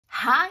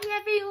Hi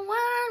everyone,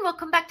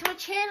 welcome back to my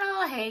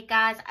channel. Hey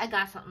guys, I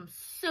got something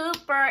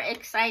super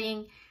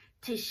exciting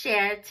to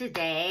share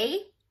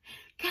today.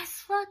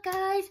 Guess what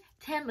guys?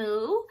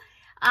 Temu,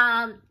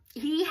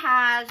 he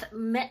has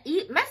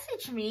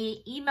messaged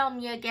me, emailed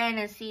me again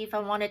and see if I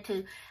wanted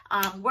to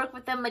work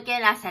with him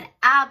again. I said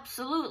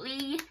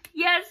absolutely,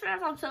 yes,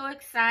 I'm so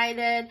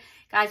excited.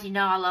 Guys, you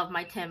know I love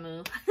my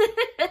Temu.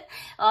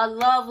 I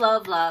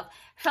love.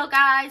 So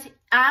guys,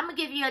 I'm going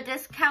to give you a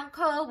discount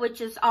code,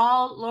 which is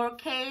all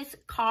lowercase,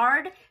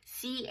 CARD,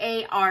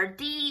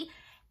 C-A-R-D,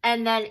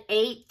 and then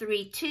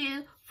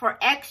 832 for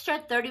extra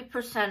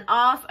 30%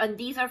 off. And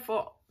these are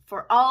for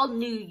all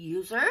new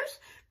users.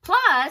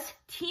 Plus,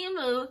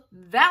 Temu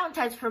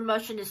Valentine's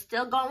promotion is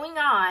still going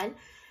on.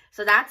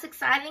 So that's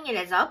exciting. It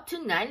is up to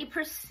 90%.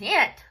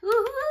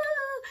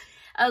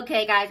 Woohoo!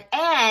 Okay, guys.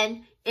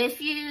 And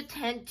if you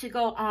tend to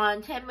go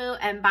on Temu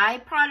and buy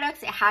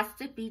products, it has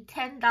to be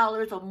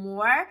 $10 or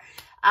more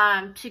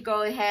to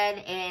go ahead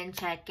and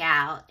check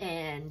out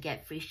and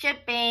get free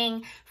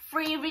shipping,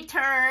 free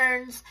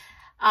returns.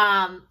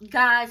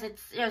 Guys,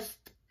 it's just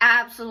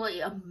absolutely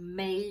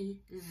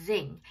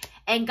amazing.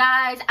 And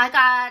guys, I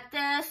got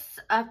this,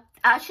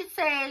 I should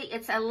say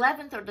it's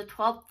 11th or the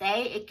 12th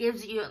day. It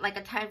gives you like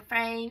a time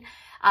frame,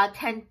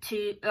 10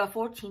 to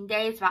 14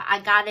 days, but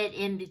I got it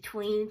in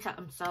between, so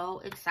I'm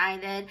so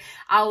excited.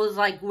 I was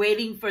like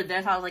waiting for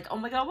this. I was like, oh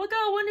my god,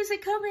 when is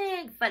it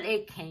coming? But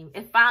it came.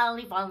 It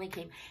finally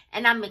came.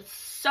 And I'm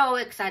so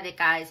excited,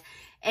 guys.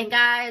 And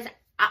guys,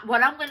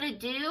 what I'm going to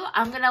do,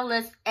 I'm going to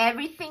list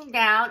everything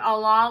down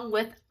along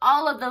with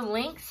all of the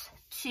links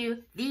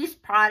to these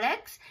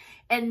products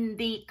in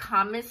the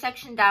comment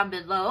section down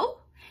below.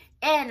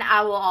 And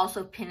I will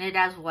also pin it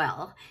as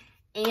well.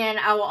 And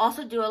I will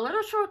also do a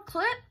little short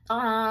clip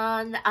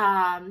on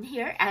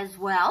here as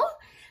well.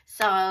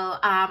 So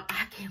I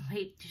can't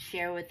wait to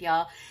share with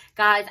y'all.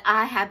 Guys,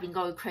 I have been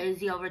going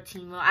crazy over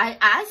Temu.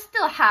 I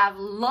still have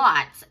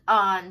lots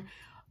on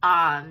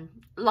my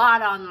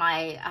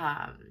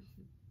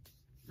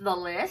the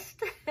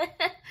list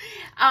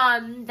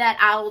that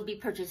I will be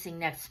purchasing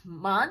next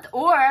month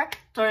or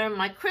during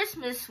my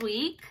Christmas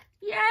week.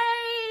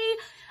 Yay!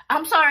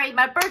 I'm sorry,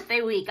 my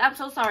birthday week. I'm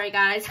so sorry,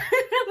 guys.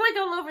 I'm like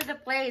all over the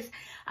place.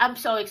 I'm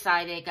so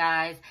excited,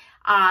 guys.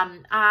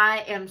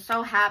 I am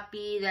so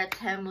happy that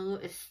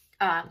Temu is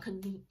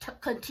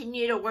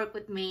continue to work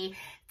with me.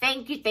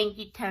 Thank you,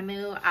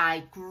 Temu.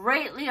 I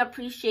greatly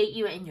appreciate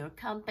you and your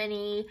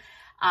company.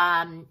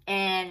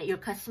 And your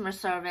customer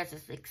service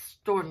is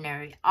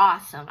extraordinary,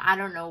 awesome. I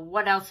don't know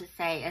what else to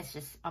say. It's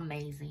just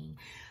amazing.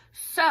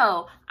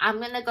 So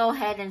I'm gonna go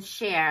ahead and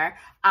share.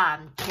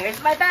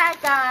 Here's my bag,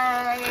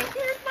 guys.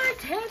 Here's my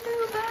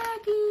Temu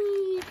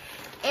baggie.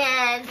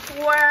 And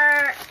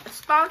for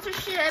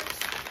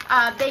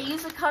sponsorships, they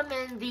usually come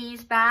in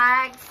these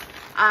bags.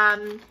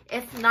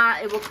 If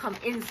not, it will come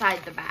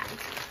inside the bag.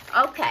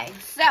 Okay,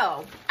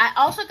 so I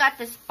also got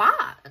this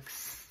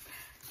box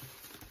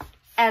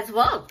as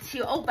well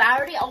too. Oh, but I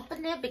already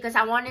opened it because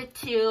I wanted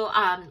to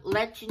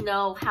let you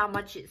know how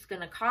much it's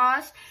gonna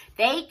cost.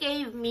 They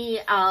gave me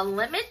a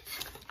limit,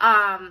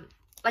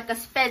 like a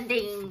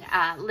spending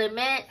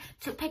limit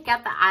to pick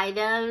out the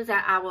items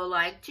that I would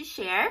like to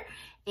share.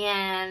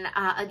 And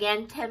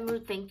again, Temu,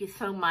 thank you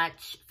so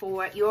much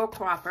for your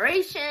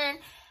cooperation.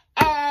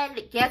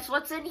 And guess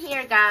what's in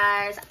here,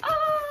 guys?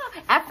 Oh,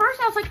 at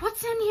first I was like,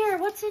 what's in here?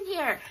 What's in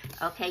here?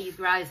 Okay, you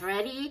guys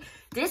ready?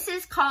 This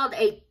is called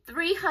a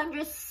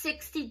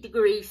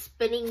 360-degree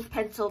spinning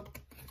pencil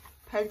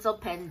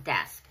pen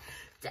desk.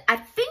 I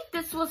think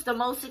this was the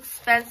most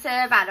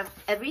expensive out of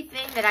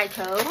everything that I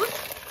chose.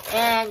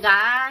 And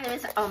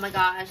guys, oh my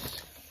gosh.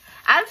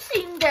 I've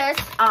seen this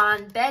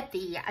on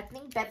Betty. I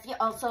think Betty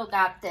also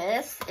got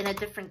this in a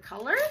different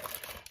color.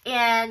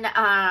 And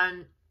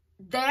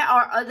there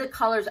are other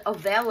colors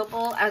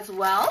available as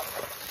well.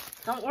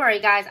 Don't worry,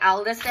 guys.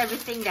 I'll list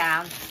everything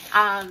down.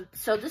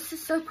 So this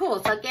is so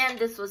cool. So again,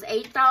 this was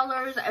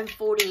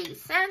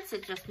 $8.48.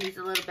 It just needs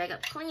a little bit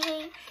of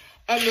cleaning.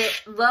 And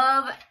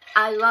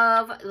I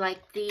love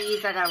like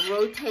these that are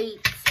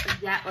rotates.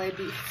 That would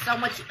be so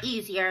much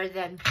easier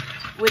than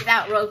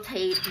without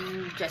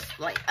rotating. Just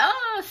like,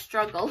 oh,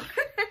 struggle.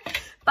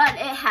 But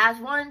it has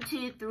 4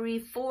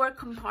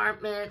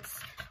 compartments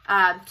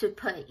to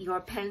put your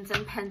pens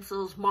and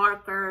pencils,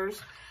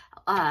 markers,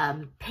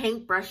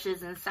 paint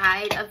brushes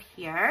inside of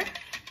here.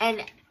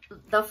 And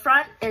the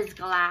front is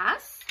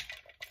glass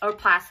or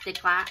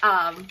plastic glass.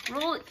 I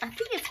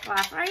think it's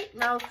glass, right?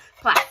 No,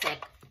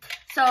 plastic.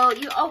 So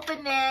you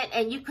open it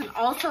and you can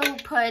also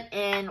put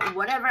in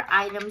whatever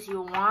items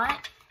you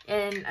want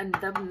in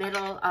the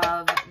middle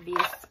of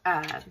this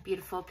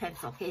beautiful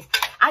pencil case.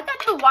 I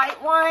got the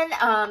white one.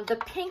 The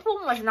pink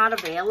one was not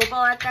available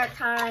at that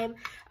time.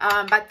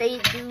 But they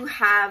do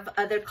have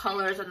other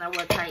colors on their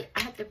website.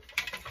 I have to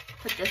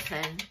put this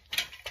in.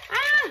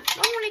 Why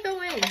won't it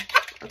go in?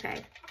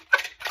 Okay.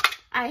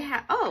 I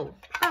have, oh,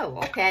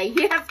 okay.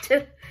 You have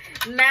to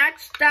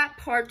match that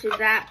part to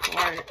that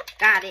part.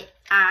 Got it.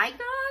 I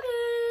got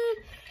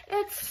it.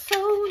 It's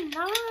so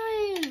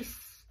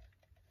nice.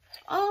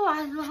 Oh,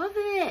 I love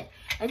it.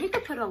 And you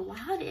can put a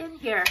lot in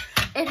here.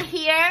 In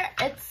here,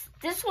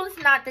 this one's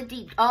not the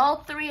deep. All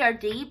three are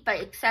deep, but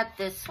except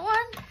this one.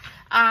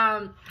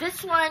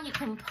 This one you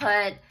can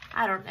put,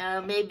 I don't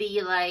know,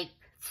 maybe like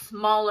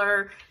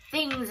smaller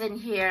things in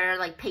here,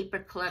 like paper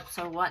clips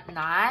or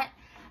whatnot.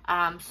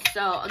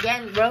 So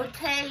again,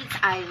 rotates.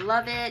 I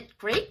love it.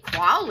 Great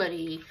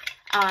quality.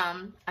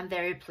 I'm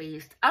very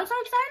pleased. I'm so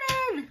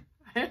excited.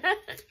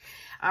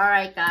 All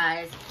right,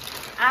 guys.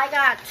 I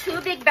got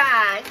 2 big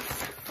bags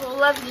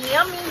full of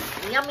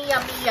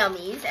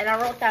yummies. And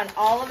I wrote down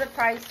all of the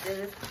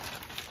prices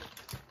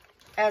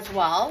as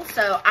well.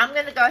 So I'm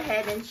going to go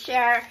ahead and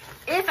share.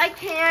 If I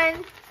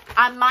can,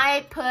 I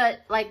might put,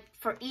 like,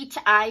 for each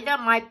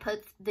item, I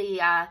put the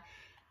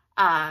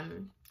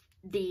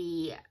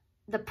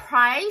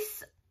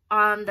price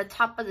on the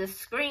top of the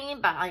screen,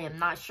 but I am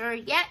not sure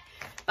yet.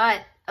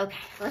 But okay,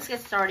 let's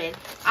get started.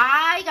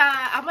 I'm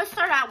gonna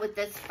start out with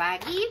this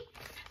baggie.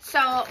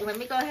 So let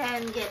me go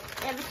ahead and get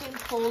everything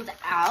pulled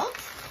out.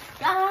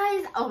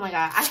 Guys, oh my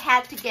god, I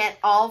had to get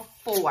all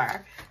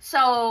 4.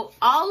 So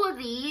all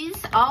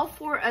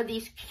 4 of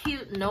these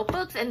cute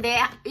notebooks, and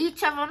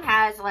each of them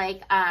has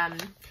like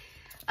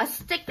a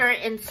sticker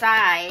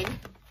inside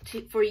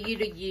for you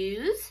to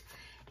use.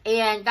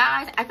 And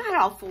guys, I got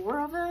all 4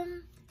 of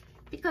them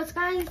because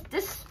guys,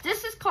 this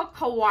is called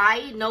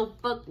Kawaii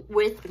Notebook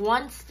with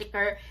 1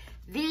 sticker.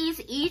 These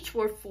each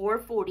were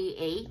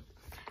 $4.48.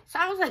 So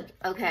I was like,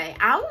 okay,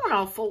 I want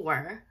all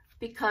 4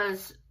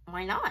 because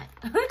why not?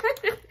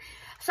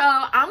 So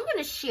I'm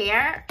gonna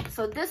share.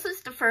 So this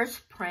is the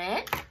first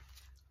print.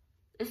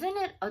 Isn't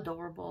it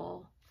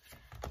adorable?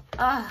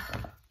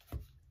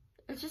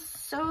 It's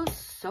just so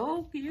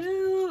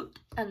cute.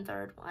 And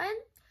third one.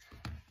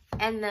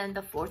 And then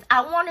the 4th.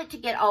 I wanted to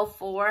get all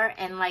 4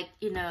 and, like,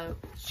 you know,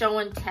 show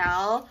and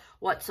tell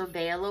what's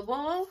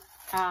available.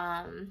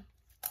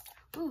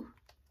 Ooh,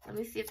 let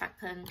me see if I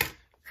can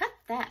cut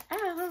that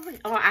out.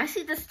 Oh, I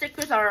see the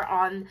stickers are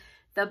on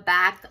the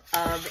back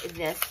of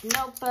this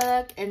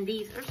notebook. And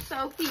these are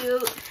so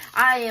cute.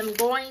 I am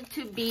going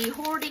to be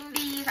hoarding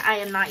these. I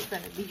am not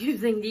going to be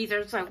using these. These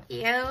are so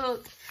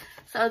cute.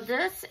 So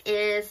this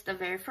is the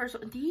very first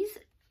one. These,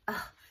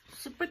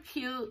 super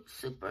cute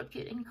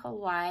and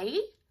kawaii.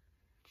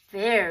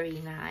 Very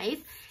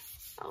nice.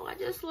 Oh, I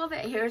just love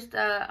it. Here's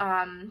the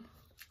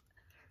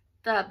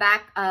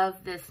back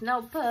of this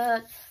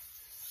notebook,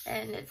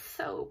 and it's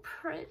so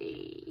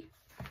pretty.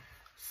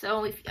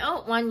 So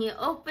when you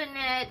open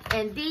it,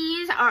 and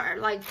these are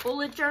like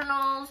bullet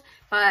journals,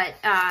 but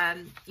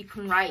you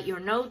can write your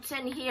notes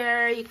in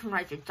here. You can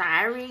write your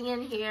diary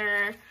in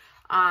here.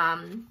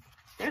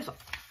 There's a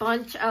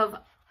bunch of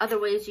other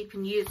ways you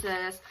can use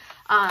this.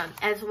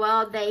 As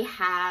well, they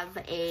have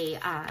a,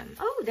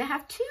 they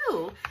have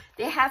 2.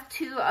 They have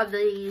 2 of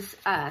these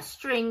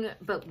string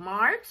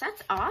bookmarks.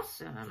 That's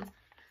awesome.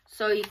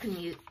 So you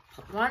can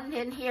put one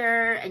in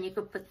here, and you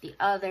can put the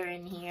other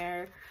in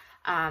here.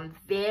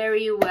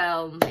 Very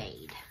well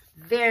made.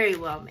 Very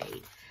well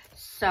made.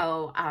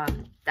 So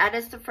that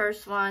is the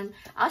first one.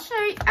 I'll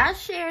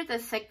share the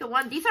second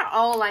one. These are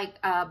all like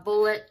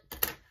bullet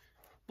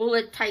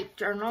type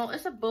journal.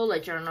 It's a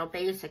bullet journal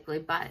basically,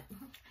 but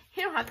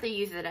you don't have to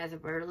use it as a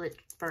bullet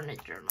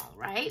journal,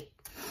 right?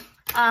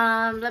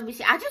 Let me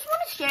see. I just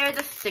want to share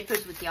the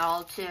stickers with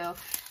y'all too.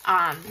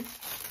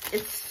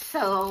 It's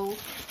so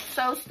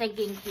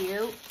stinking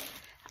cute.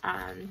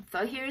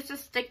 So here's a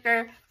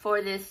sticker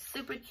for this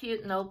super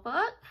cute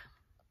notebook.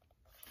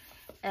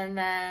 And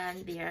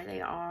then there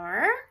they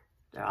are.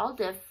 They're all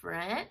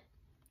different.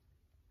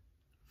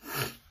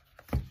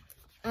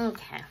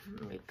 Okay,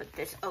 let me put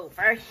this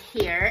over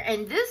here.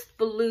 And this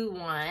blue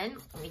one,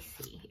 let me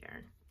see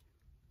here.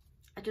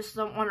 I just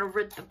don't want to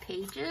rip the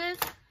pages.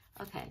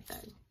 Okay,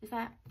 good. Is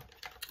that?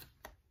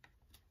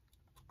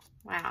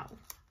 Wow.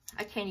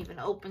 I can't even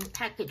open the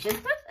packages.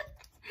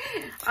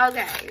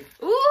 Okay.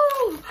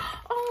 Ooh!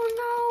 Oh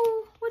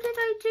no! What did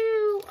I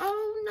do?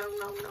 Oh no.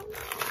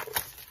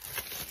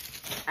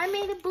 I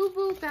made a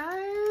boo-boo,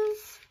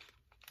 guys.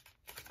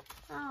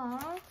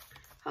 Oh.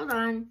 Hold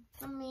on.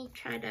 Let me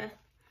try to...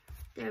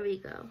 There we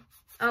go.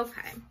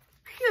 Okay.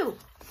 Phew.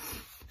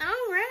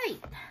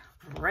 Alright.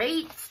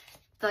 Great.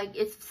 Like,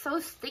 it's so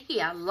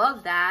sticky. I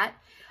love that.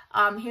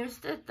 Here's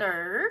the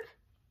third.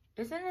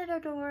 Isn't it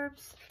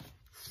adorbs?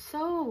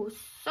 So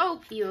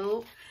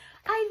cute.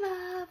 I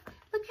love.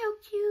 Look how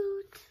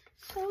cute.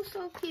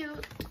 So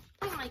cute.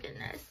 Oh my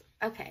goodness.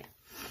 Okay.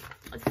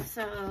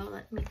 So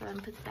let me go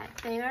and put that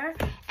there.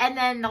 And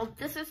then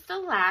this is the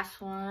last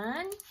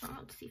one.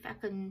 Let's see if I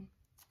can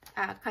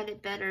cut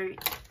it better.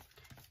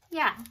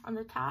 Yeah, on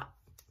the top,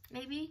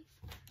 maybe.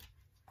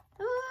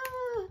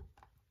 Ooh.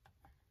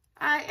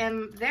 I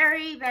am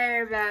very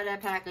bad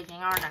at packaging,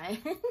 aren't I?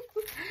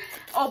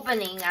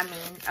 Opening, I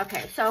mean.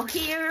 Okay, so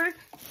here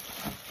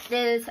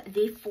is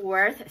the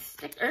 4th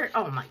sticker.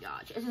 Oh my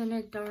gosh, isn't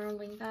it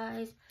darling,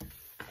 guys?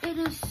 It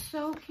is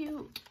so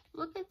cute.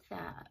 Look at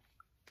that.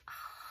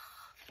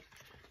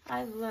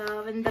 I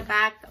love in the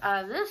back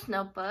of this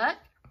notebook.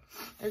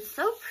 It's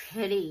so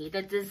pretty.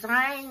 The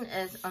design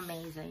is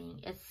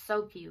amazing. It's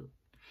so cute.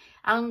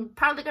 I'm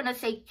probably going to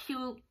say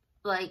cute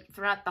like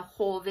throughout the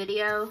whole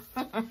video.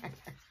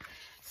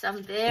 So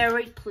I'm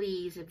very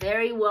pleased.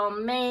 Very well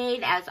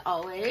made as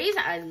always.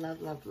 I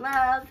love, love,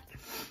 love.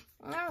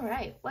 All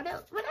right. What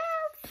else? What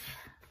else?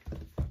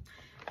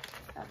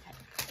 Okay.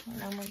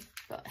 And I'm going to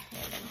go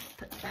ahead and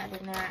put that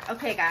in there.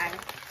 Okay, guys.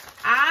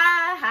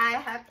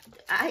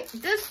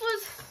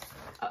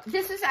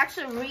 This is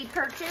actually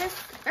repurchased.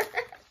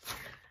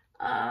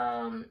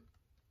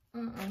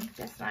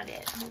 That's not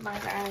it. Hold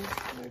on, guys.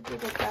 Where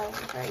did it go?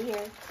 It's right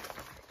here.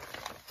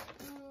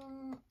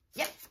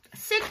 Yep.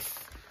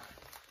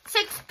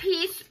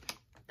 Six-piece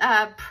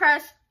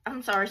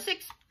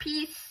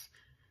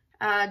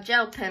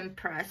gel pen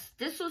press.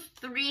 This was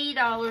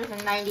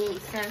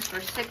 $3.98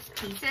 for 6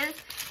 pieces.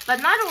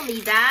 But not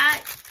only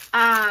that,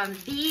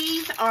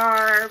 these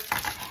are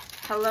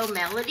Hello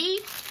Melody.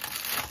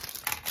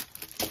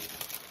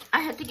 I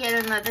had to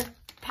get another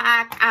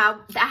pack. I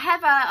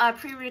have a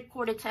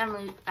pre-recorded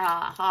Temu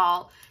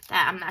haul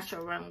that I'm not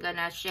sure what I'm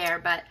gonna share,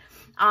 but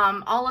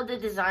all of the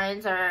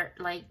designs are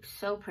like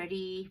so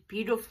pretty,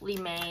 beautifully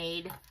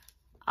made.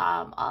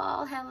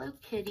 Oh, Hello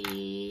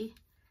Kitty.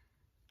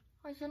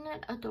 Isn't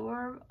it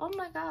adorable? Oh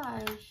my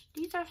gosh,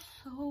 these are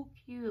so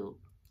cute.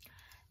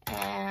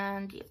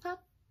 And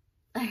yep.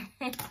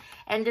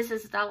 And this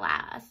is the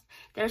last.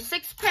 There's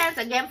 6 pens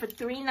again for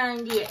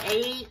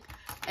 $3.98.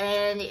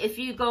 And if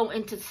you go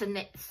into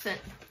scenario,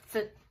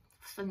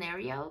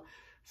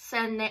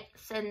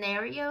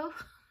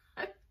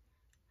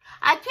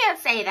 I can't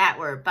say that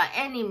word, but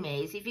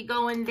anyways, if you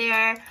go in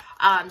there,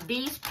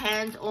 these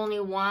pens, only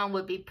one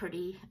would be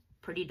pretty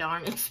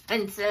darn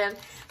expensive.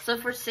 So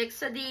for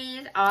 6 of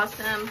these,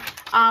 awesome.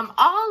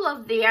 All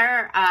of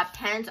their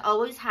pens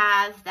always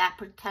has that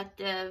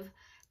protective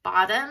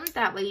bottom.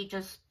 That way you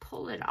just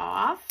pull it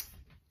off.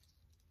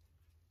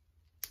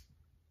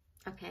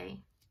 Okay.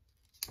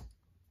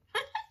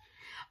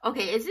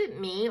 Okay, is it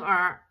me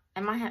or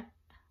am I?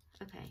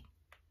 Okay.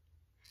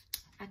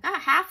 I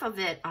got half of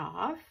it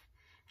off.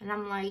 And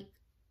I'm like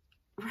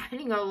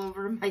writing all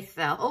over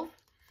myself.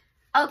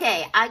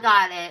 Okay, I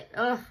got it.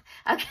 Ugh.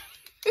 Okay.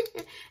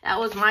 That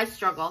was my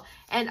struggle.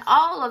 And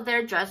all of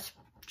their gel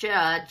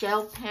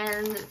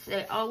pens,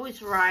 they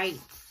always write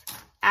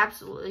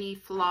absolutely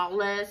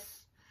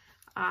flawless.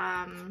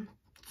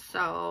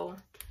 So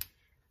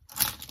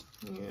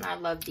I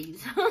love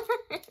these.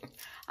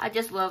 I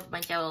just love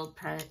my gel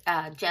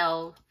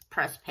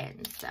press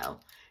pens. So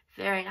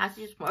very nice.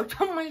 I just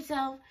worked on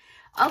myself.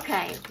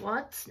 Okay,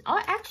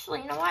 oh,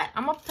 actually, you know what?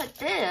 I'm gonna put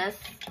this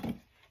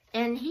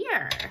in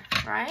here,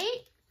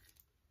 right?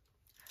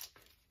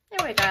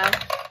 There we go.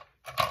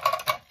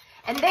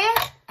 And they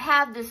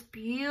have this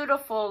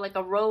beautiful, like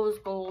a rose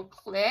gold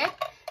clip.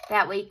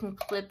 That way you can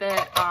clip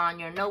it on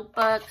your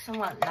notebooks and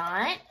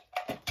whatnot.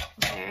 I'm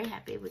very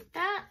happy with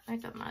that. I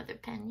got my other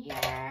pen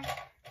here.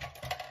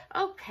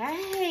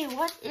 Okay,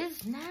 what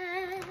is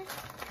next?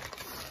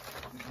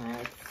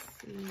 Let's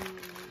see.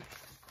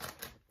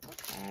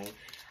 Okay.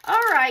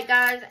 Alright,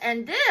 guys,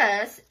 and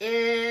this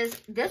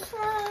is this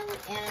one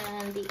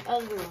and the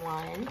other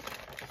one.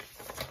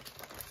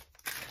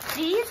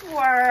 These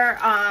were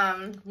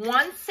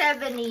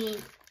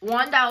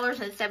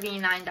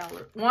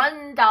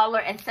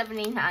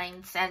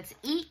 $1.79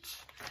 each.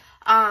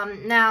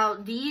 Now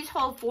these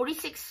hold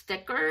 46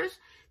 stickers.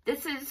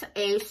 This is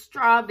a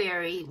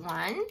strawberry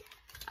one,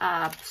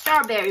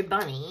 strawberry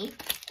bunny,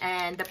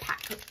 and the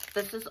pack.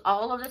 This is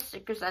all of the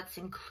stickers that's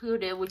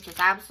included, which is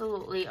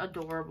absolutely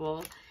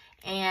adorable.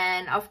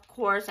 And of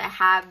course, I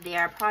have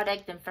their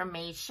product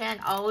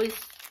information always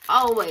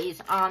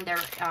on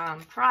their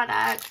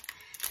product,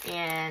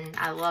 and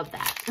I love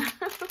that.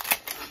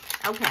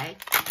 Okay,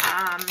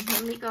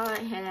 let me go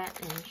ahead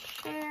and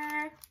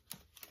share.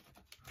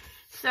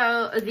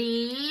 So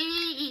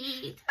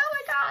these, oh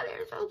my god,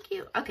 they're so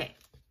cute. Okay,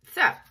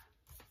 so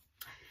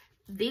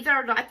these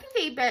are, I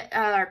think they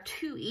are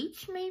 2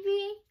 each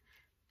maybe,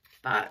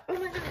 but oh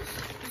my goodness,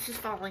 this is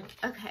falling.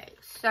 Okay,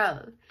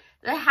 so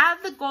they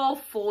have the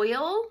gold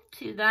foil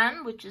to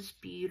them, which is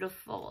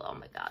beautiful. Oh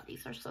my god,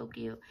 these are so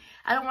cute.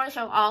 I don't want to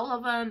show all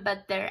of them,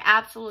 but they're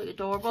absolutely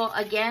adorable.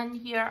 Again,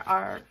 here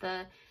are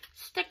the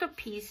sticker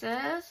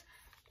pieces,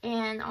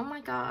 and oh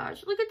my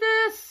gosh, look at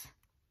this.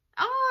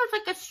 Oh, it's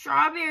like a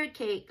strawberry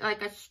cake,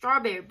 like a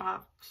strawberry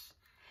box.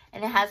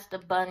 And it has the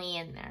bunny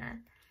in there.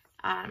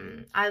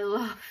 I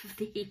love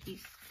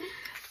these.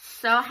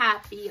 So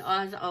happy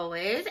as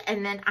always.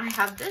 And then I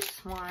have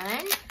this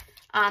one.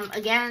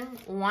 Again,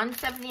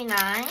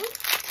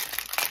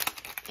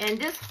 $1.79. And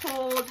this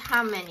holds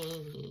how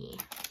many?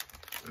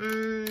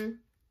 It's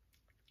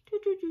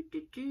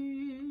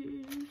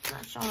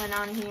not showing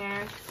on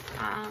here.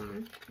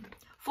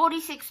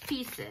 46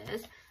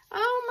 pieces.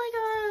 Oh my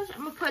gosh.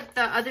 I'm going to put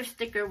the other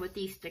sticker with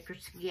these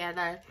stickers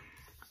together.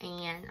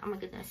 And oh my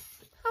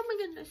goodness. Oh my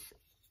goodness.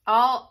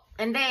 Oh,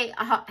 and they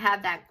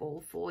have that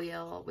gold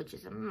foil, which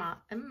is amazing.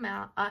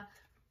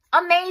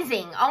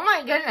 Oh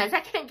my goodness. I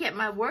can't get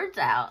my words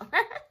out.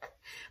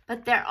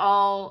 But they're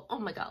all, oh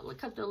my god,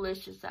 look how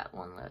delicious that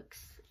one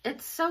looks.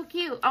 It's so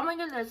cute. Oh my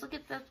goodness, look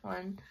at this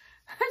one.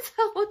 It's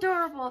so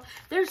adorable.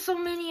 There's so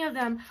many of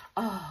them.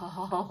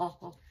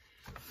 Oh,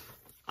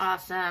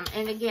 awesome.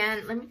 And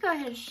again, let me go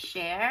ahead and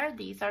share.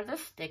 These are the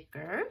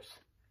stickers.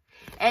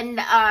 And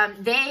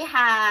they're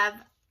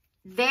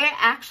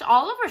actually,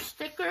 all of our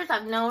stickers,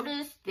 I've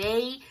noticed,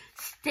 they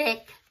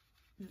stick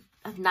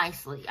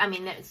nicely. I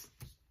mean,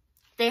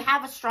 they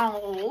have a strong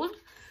hold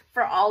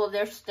for all of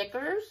their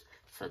stickers.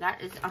 So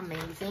that is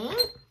amazing.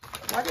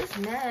 What is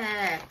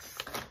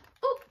next?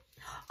 Ooh.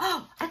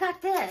 Oh, I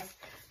got this.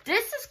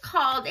 This is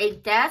called a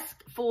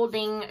desk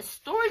folding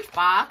storage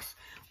box,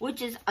 which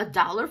is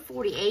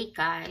 $1.48,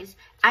 guys.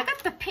 I got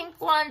the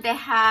pink one. They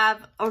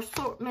have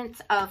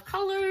assortments of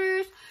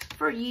colors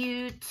for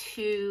you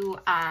to,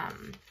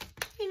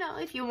 you know,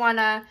 if you want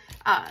to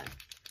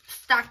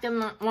stock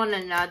them one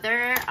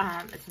another,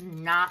 it's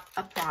not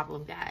a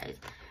problem, guys.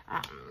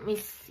 Let me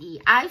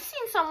see. I've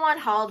seen someone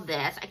haul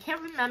this. I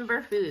can't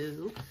remember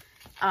who.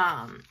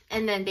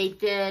 And then they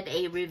did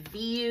a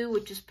review,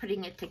 which is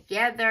putting it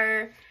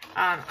together.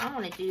 I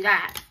want to do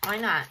that. Why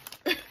not?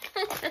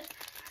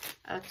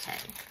 Okay.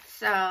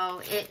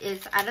 So it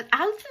is, I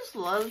just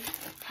love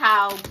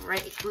how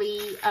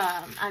greatly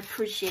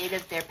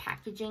appreciative their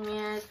packaging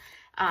is.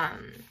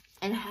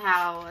 And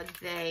how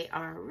they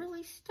are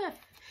really stiff.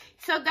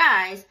 So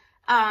guys,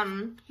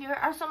 here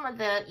are some of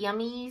the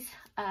Yummies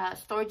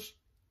storage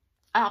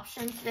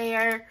options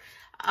there.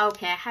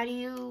 Okay, how do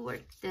you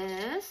work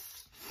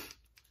this?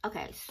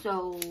 Okay,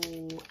 so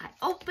I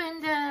open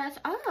this.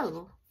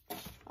 Oh,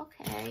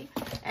 okay.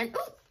 And,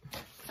 oh,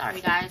 sorry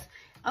guys.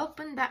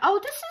 Open that. Oh,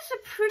 this is a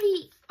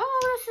pretty,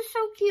 oh, this is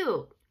so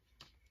cute.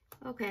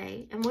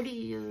 Okay, and what do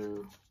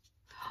you,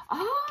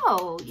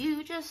 oh,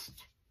 you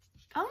just,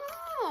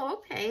 oh,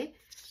 okay.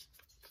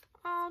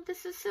 Oh,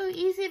 this is so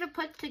easy to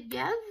put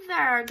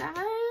together, guys.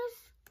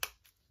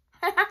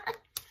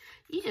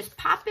 You just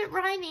pop it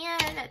right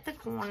in at the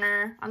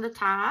corner on the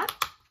top,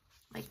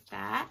 like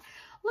that.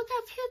 Look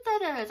how cute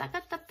that is. I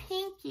got the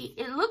pinky.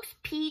 It looks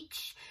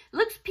peach. It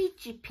looks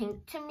peachy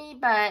pink to me,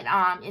 but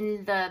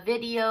in the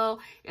video,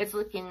 it's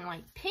looking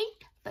like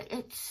pink, but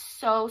it's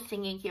so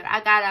stinking cute.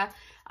 I gotta,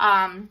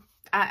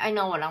 I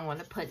know what I'm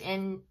gonna put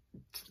in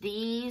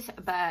these,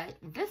 but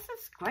this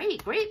is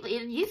great.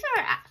 These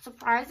are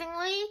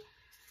surprisingly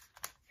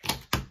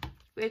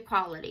great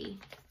quality.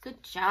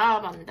 Good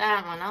job on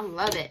that one. I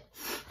love it.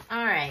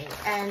 All right,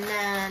 and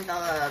then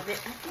I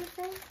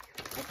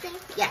think,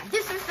 yeah,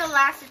 this is the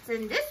last that's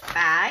in this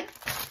bag.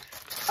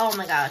 Oh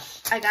my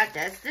gosh, I got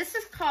this. This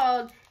is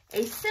called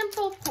a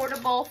simple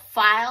portable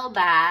file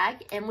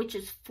bag, and which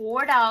is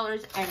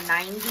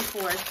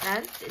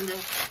 $4.94 in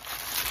this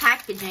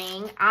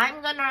packaging.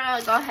 I'm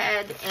gonna go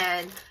ahead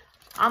and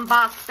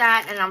unbox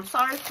that, and I'm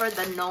sorry for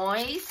the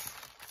noise,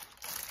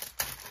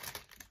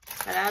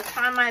 but I'll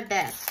try my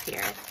best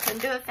here. Can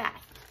do it fast.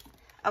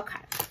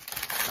 Okay,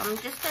 so I'm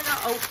just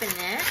gonna open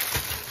it.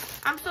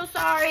 I'm so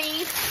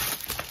sorry.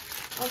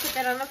 I'll put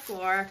that on the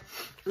floor.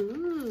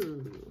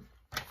 Ooh.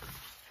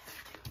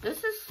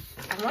 This is,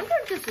 I wonder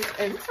if this is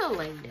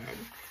insulated.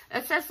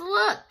 It says,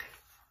 look,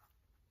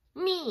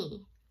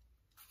 me.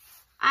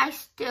 I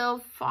still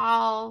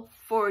fall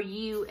for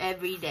you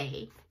every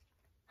day.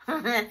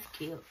 That's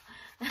cute.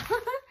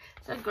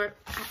 So, I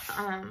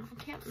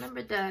can't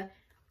remember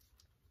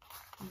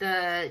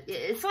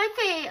it's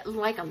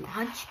like a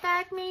lunch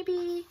bag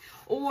maybe,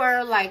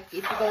 or like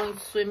if you're going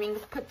swimming,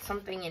 put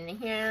something in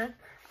here.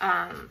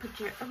 Put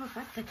your, oh my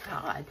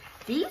god,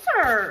 these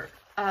are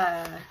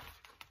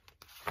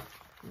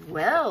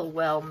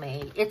well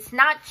made. It's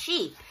not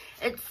cheap.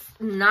 It's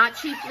not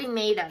cheaply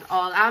made at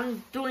all.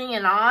 I'm doing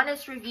an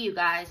honest review,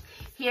 guys.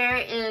 Here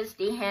is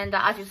the handle.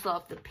 I just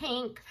love the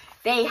pink.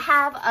 They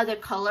have other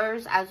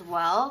colors as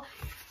well.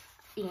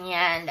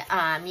 And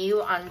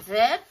you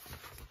unzip.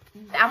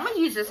 I'm going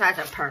to use this as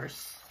a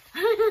purse.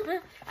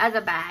 As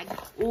a bag.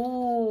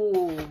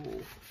 Ooh.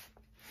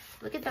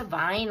 Look at the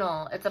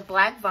vinyl. It's a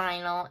black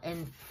vinyl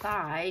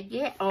inside.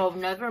 Yeah. Oh,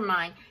 never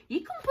mind. You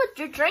can put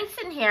your drinks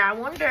in here. I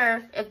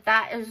wonder if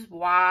that is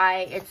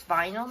why it's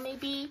vinyl,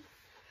 maybe.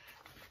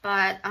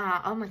 But,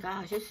 oh my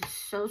gosh, this is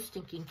so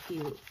stinking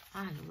cute.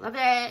 I love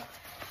it.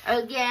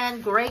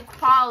 Again, great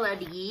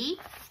quality.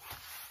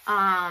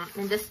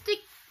 And the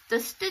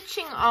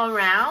stitching all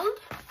around,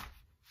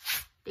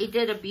 they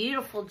did a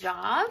beautiful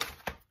job.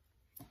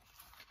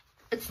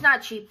 It's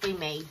not cheaply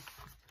made.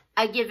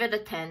 I give it a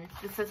 10.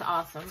 This is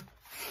awesome.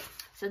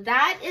 So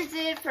that is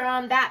it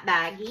from that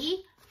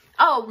baggie.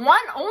 Oh,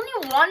 only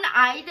one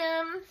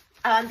item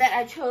that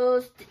I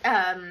chose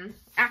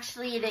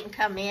actually didn't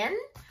come in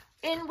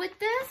with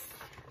this.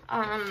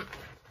 But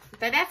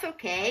that's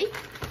okay.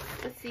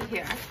 Let's see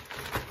here.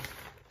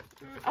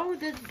 Oh,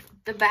 the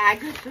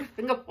bag is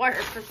ripping apart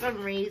for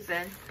some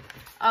reason.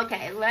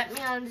 Okay, let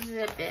me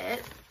unzip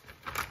it.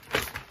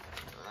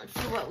 Let's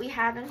see what we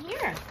have in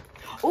here.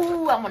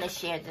 Oh, I want to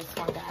share this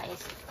one,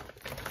 guys.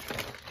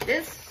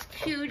 This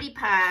cutie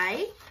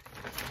pie.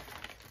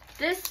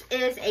 This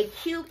is a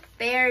Cute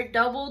Bear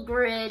double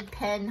grid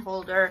pen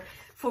holder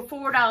for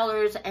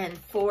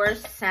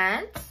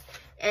 $4.04.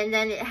 And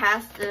then it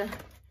has the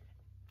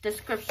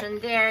description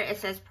there. It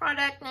says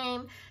product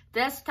name,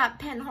 desktop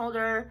pen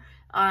holder,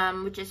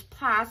 which is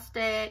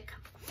plastic.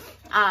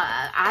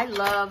 I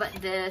love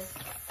this.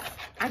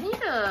 I need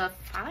to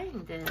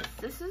find this.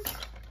 This is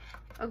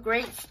a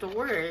great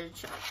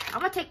storage.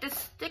 I'm gonna take the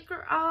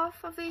sticker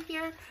off of it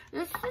here.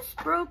 Is this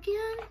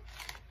broken?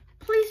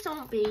 Please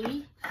don't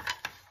be.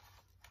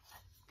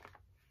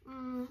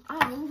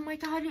 Oh my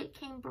god, it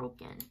came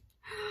broken.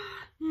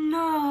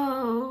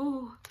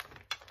 No.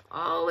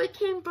 Oh, it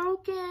came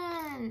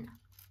broken.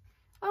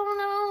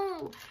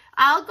 Oh no.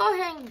 I'll go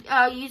ahead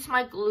and use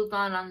my glue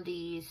gun on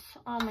these.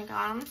 Oh my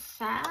god, I'm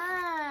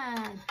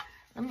sad.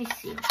 Let me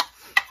see.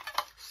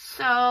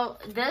 So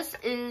this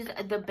is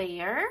the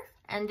bear,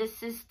 and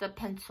this is the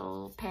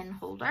pencil pen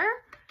holder.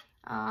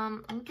 I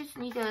just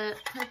need to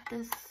put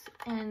this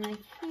in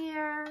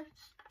here,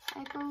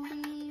 I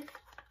believe.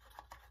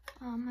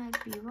 I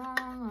might be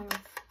wrong, or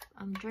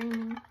I'm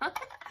dreaming.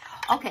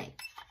 Okay,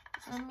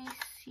 let me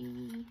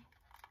see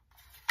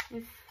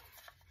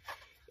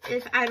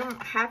if I don't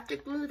have to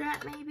glue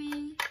that,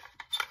 maybe.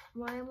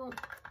 Why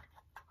won't?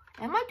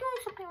 Am I doing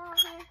something wrong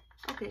here?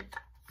 Okay,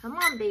 come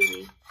on,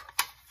 baby.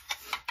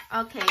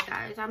 Okay,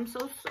 guys, I'm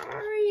so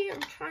sorry.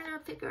 I'm trying to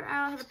figure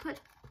out how to put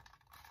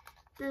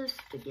this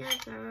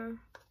together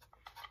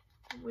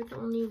with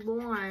only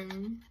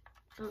one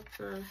of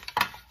the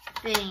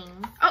thing.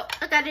 Oh,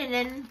 I got it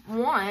in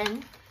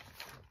one.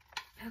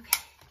 Okay.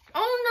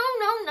 Oh, no,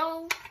 no,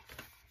 no.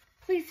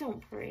 Please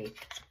don't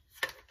break.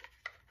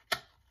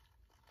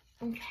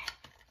 Okay.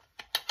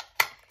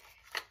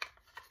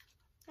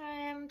 I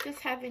am just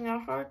having a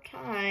hard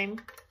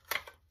time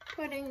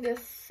putting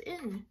this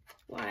in.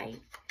 Why?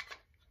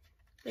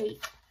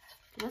 Wait,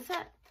 what's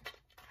that?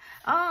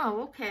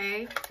 Oh,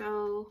 okay.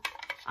 So,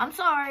 I'm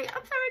sorry.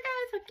 I'm sorry,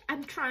 guys.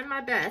 I'm trying my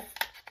best.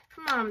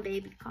 Come on,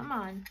 baby. Come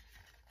on.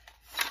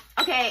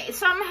 Okay,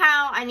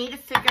 somehow I need to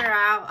figure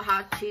out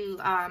how to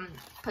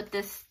put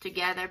this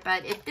together.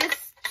 But if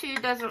this too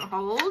doesn't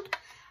hold,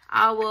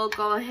 I will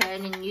go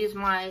ahead and use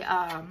my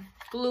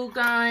glue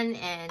gun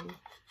and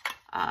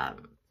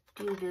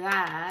do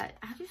that.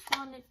 I just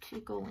want it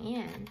to go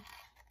in.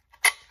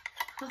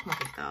 Oh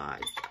my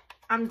gosh.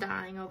 I'm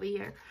dying over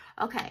here.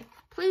 Okay,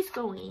 please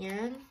go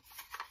in.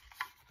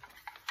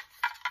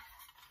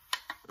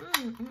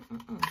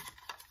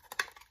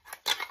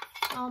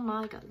 Oh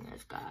my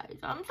goodness, guys.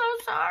 I'm so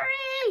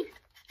sorry.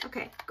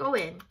 Okay, go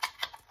in.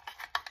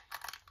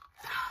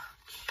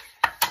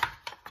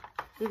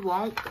 It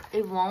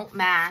won't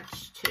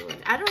match to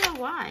it. I don't know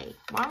why.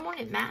 Why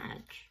won't it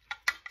match?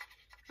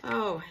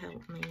 Oh,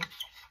 help me.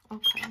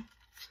 Okay.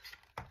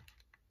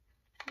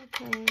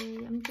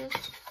 Okay, I'm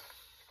just...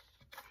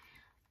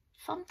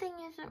 Something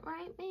isn't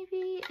right,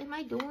 maybe? Am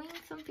I doing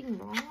something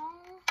wrong?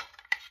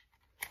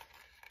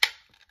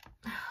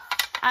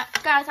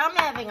 Guys, I'm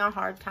having a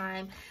hard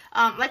time.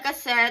 Like I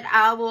said,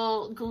 I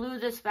will glue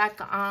this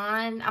back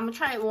on. I'm going to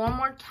try it one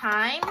more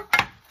time.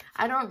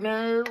 I don't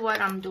know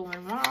what I'm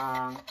doing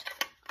wrong.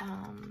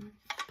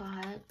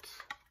 But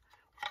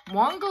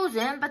one goes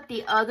in, but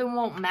the other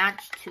won't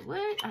match to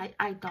it.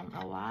 I don't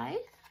know why.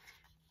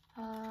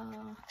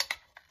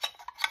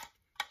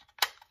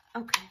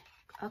 Okay.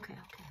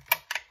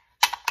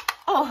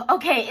 Oh,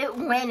 okay, it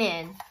went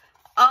in.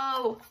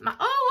 Oh,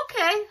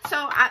 okay.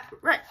 So,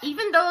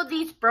 even though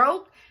these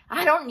broke,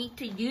 I don't need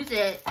to use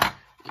it.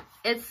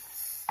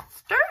 It's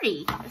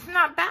sturdy. It's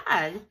not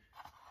bad.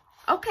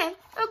 Okay.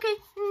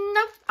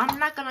 Nope, I'm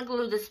not going to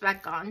glue this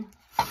back on.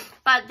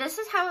 But this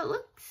is how it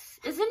looks.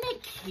 Isn't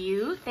it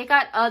cute? They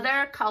got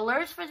other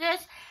colors for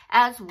this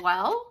as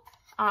well.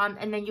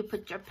 And then you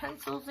put your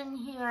pencils in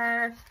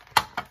here.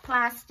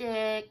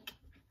 Plastic.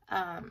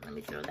 Let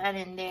me throw that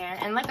in there.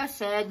 And like I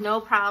said,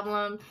 no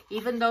problem.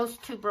 Even those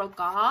two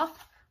broke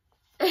off,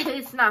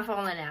 it's not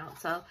falling out.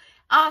 So,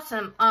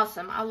 awesome.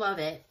 I love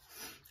it.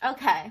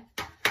 Okay.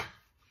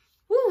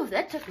 Woo,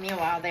 that took me a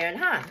while there,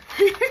 huh?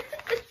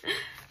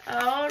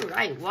 All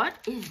right, what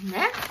is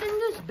next in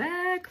this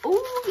bag?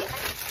 Oh,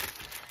 yes.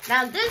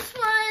 Now, this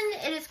one,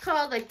 it is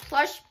called a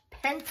plush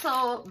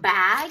pencil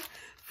bag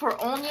for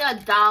only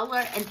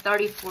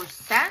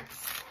 $1.34.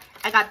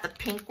 I got the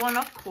pink one,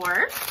 of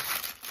course.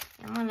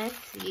 And I'm going to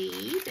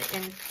see the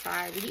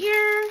inside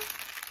here.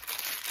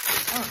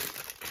 Oh,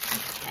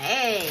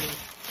 okay.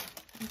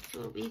 Let's see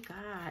what we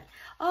got.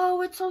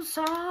 Oh, it's so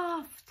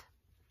soft.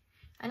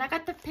 And I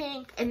got the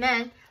pink. And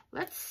then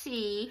let's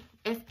see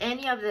if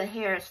any of the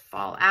hairs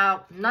fall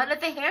out. None of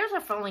the hairs are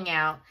falling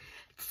out.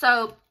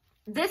 So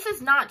this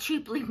is not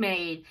cheaply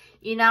made.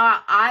 You know,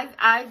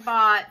 I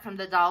bought from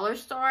the dollar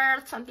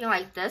store something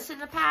like this in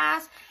the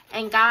past.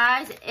 And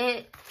guys,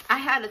 I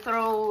had to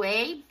throw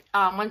away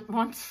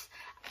once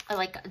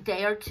like a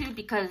day or two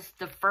because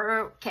the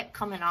fur kept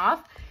coming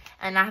off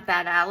and I have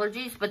bad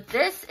allergies. But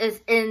this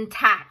is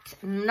intact.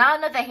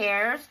 None of the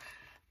hairs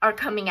are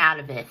coming out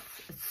of it.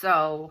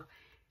 So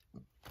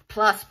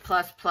plus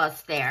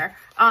there.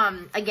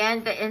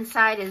 Again, the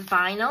inside is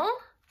vinyl.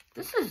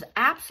 This is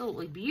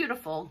absolutely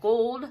beautiful.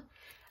 Gold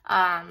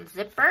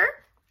zipper.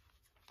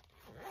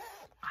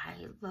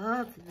 I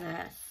love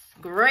this.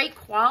 Great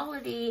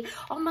quality.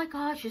 Oh my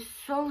gosh, it's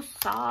so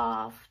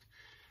soft.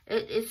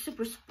 It is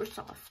super, super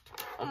soft.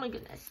 Oh my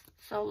goodness.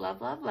 So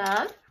love, love,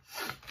 love.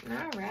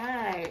 All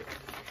right.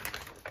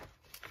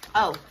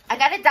 Oh, I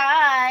got a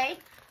die.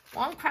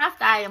 One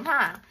craft item,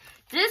 huh?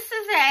 This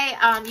is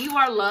a You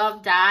Are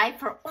Loved die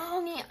for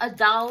only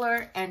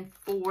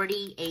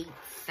 $1.48.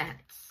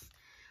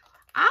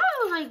 I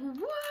was like,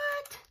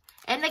 what?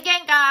 And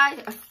again,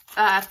 guys,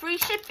 free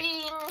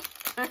shipping.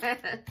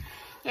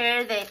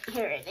 Here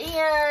it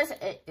is.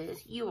 It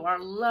is You Are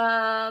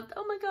Loved.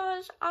 Oh my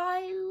gosh,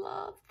 I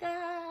love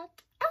that.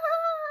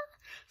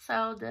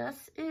 So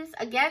this is,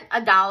 again,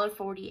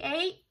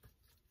 $1.48.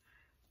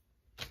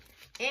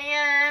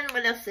 And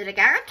what else did I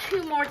got? I got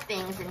 2 more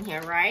things in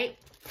here, right?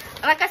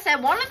 Like I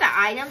said, one of the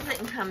items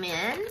didn't come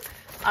in.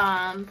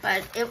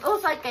 But it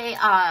was like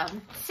a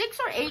 6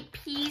 or 8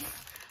 piece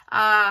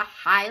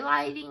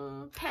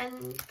highlighting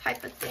pen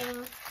type of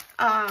thing.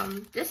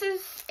 This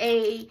is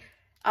a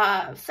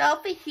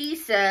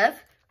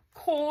self-adhesive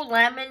cool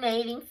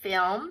laminating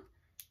film,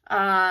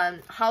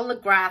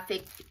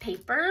 holographic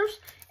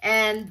papers,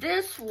 and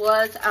this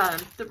was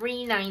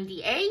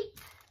 $3.98.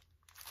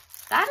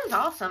 That is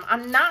awesome.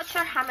 I'm not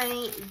sure how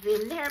many is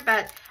in there,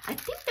 but I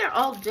think they're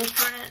all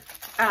different.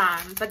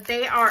 But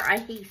they are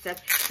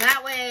adhesive.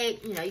 That way,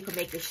 you know, you can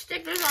make your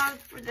stickers on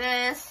for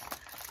this.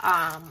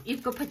 You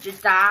could put your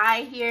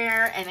die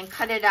here and then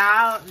cut it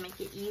out and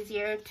make it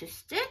easier to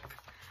stick.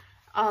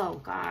 Oh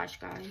gosh,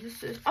 guys,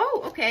 this is,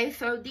 oh, okay,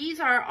 so these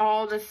are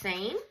all the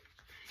same.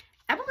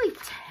 I believe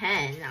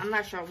 10. I'm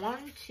not sure.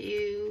 1,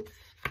 2,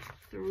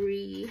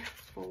 3,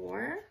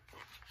 4,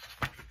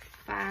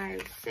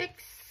 5,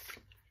 6,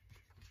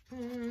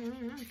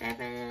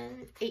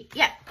 7, 8.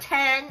 Yeah,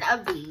 10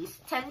 of these.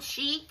 10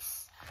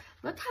 sheets.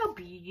 Look how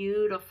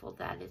beautiful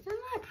that is. Isn't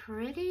that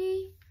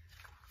pretty?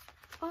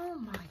 Oh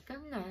my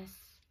goodness.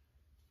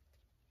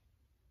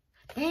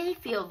 They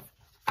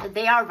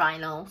are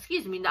vinyl.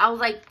 Excuse me. I was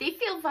like, they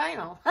feel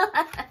vinyl.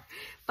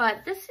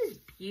 But this is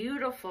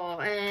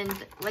beautiful. And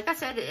like I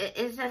said, it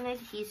is an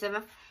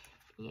adhesive.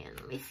 Yeah,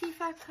 let me see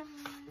if I can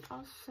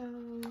also...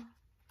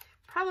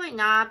 Probably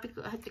not,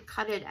 because I have to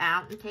cut it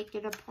out and take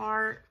it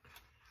apart.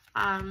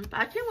 But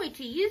I can't wait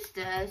to use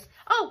this.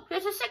 Oh,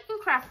 there's a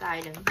second craft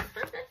item.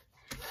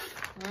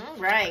 All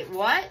right,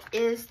 what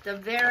is the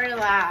very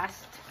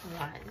last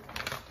one?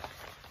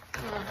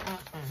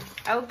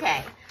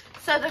 Okay,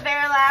 so the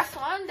very last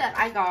one that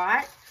I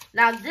got.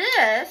 Now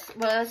this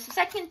was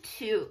second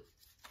to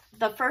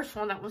the first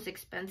one that was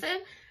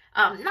expensive.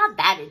 Not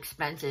that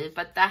expensive,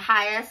 but the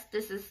highest.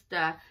 This is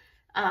the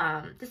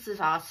this is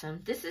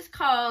awesome. This is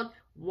called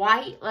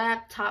White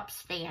Laptop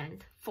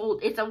Stand.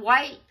 It's a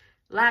white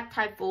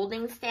laptop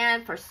folding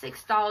stand for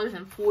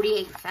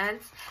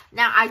 $6.48.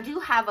 Now I do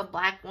have a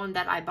black one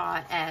that I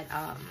bought at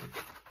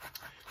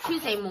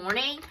Tuesday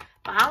morning,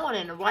 but I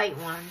wanted a white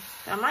one,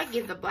 so I might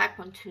give the black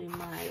one to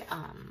my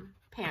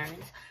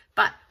parents.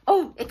 But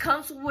oh, it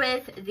comes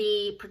with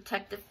the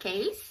protective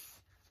case.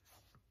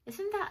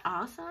 Isn't that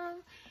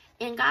awesome?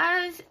 And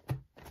guys,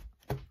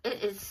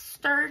 it is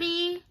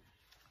sturdy,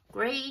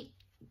 great.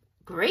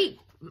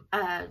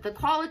 The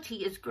quality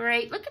is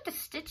great. Look at the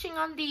stitching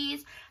on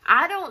these.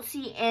 I don't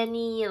see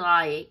any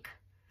like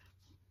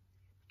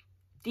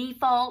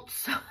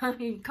defaults,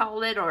 you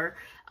call it, or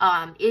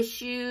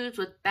issues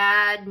with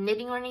bad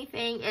knitting or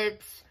anything.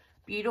 It's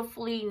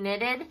beautifully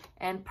knitted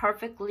and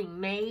perfectly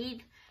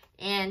made.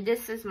 And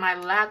this is my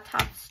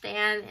laptop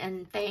stand,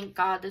 and thank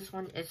God this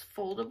one is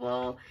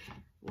foldable.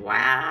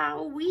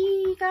 Wow,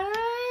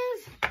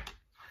 guys.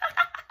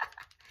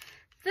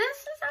 This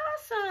is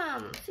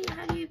awesome. See,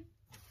 how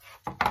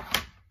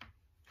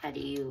do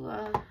you,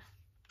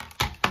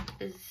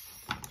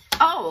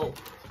 oh,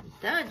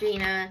 duh,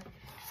 Gina.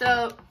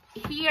 So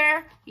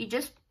here, you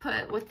just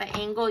put with the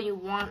angle you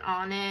want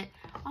on it.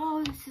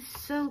 Oh, this is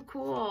so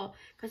cool,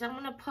 because I'm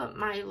going to put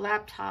my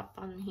laptop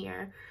on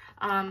here.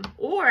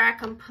 Or I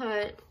can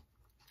put,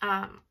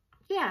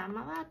 yeah,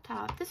 my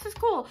laptop. This is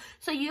cool.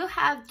 So you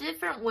have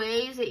different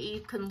ways that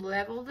you can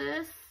level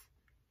this.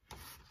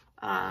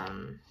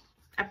 I'm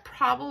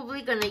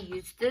probably going to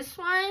use this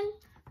one,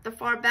 the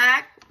far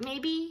back,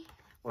 maybe,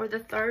 or the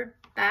third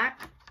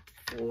back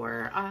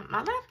for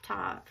my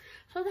laptop.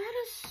 So that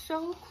is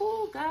so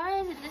cool,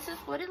 guys. And this is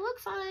what it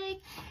looks like.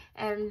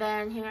 And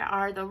then here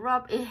are the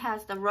it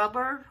has the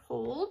rubber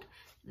hold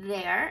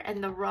there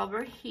and the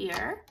rubber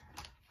here.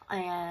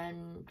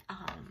 And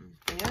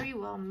very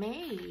well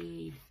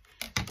made.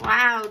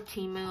 Wow,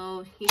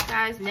 Temu, you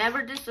guys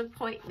never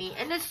disappoint me.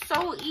 And it's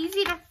so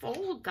easy to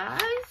fold,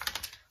 guys.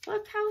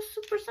 Look how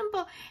super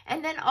simple.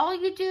 And then all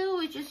you do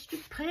is just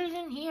put it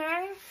in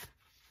here.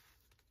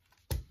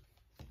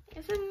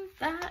 Isn't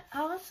that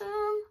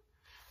awesome?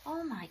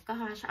 Oh my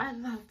gosh, I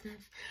love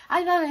this.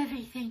 I love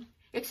everything.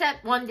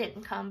 Except one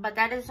didn't come, but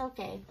that is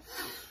okay.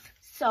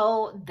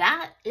 So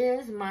that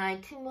is my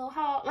Temu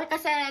haul. Like I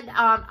said,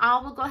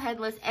 I will go ahead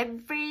and list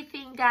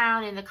everything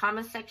down in the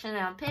comment section and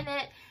I'll pin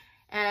it.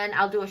 And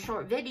I'll do a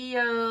short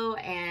video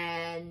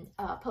and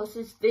post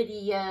this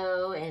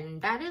video.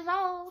 And that is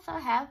all. So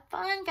have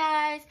fun,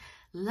 guys.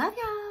 Love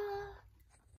y'all.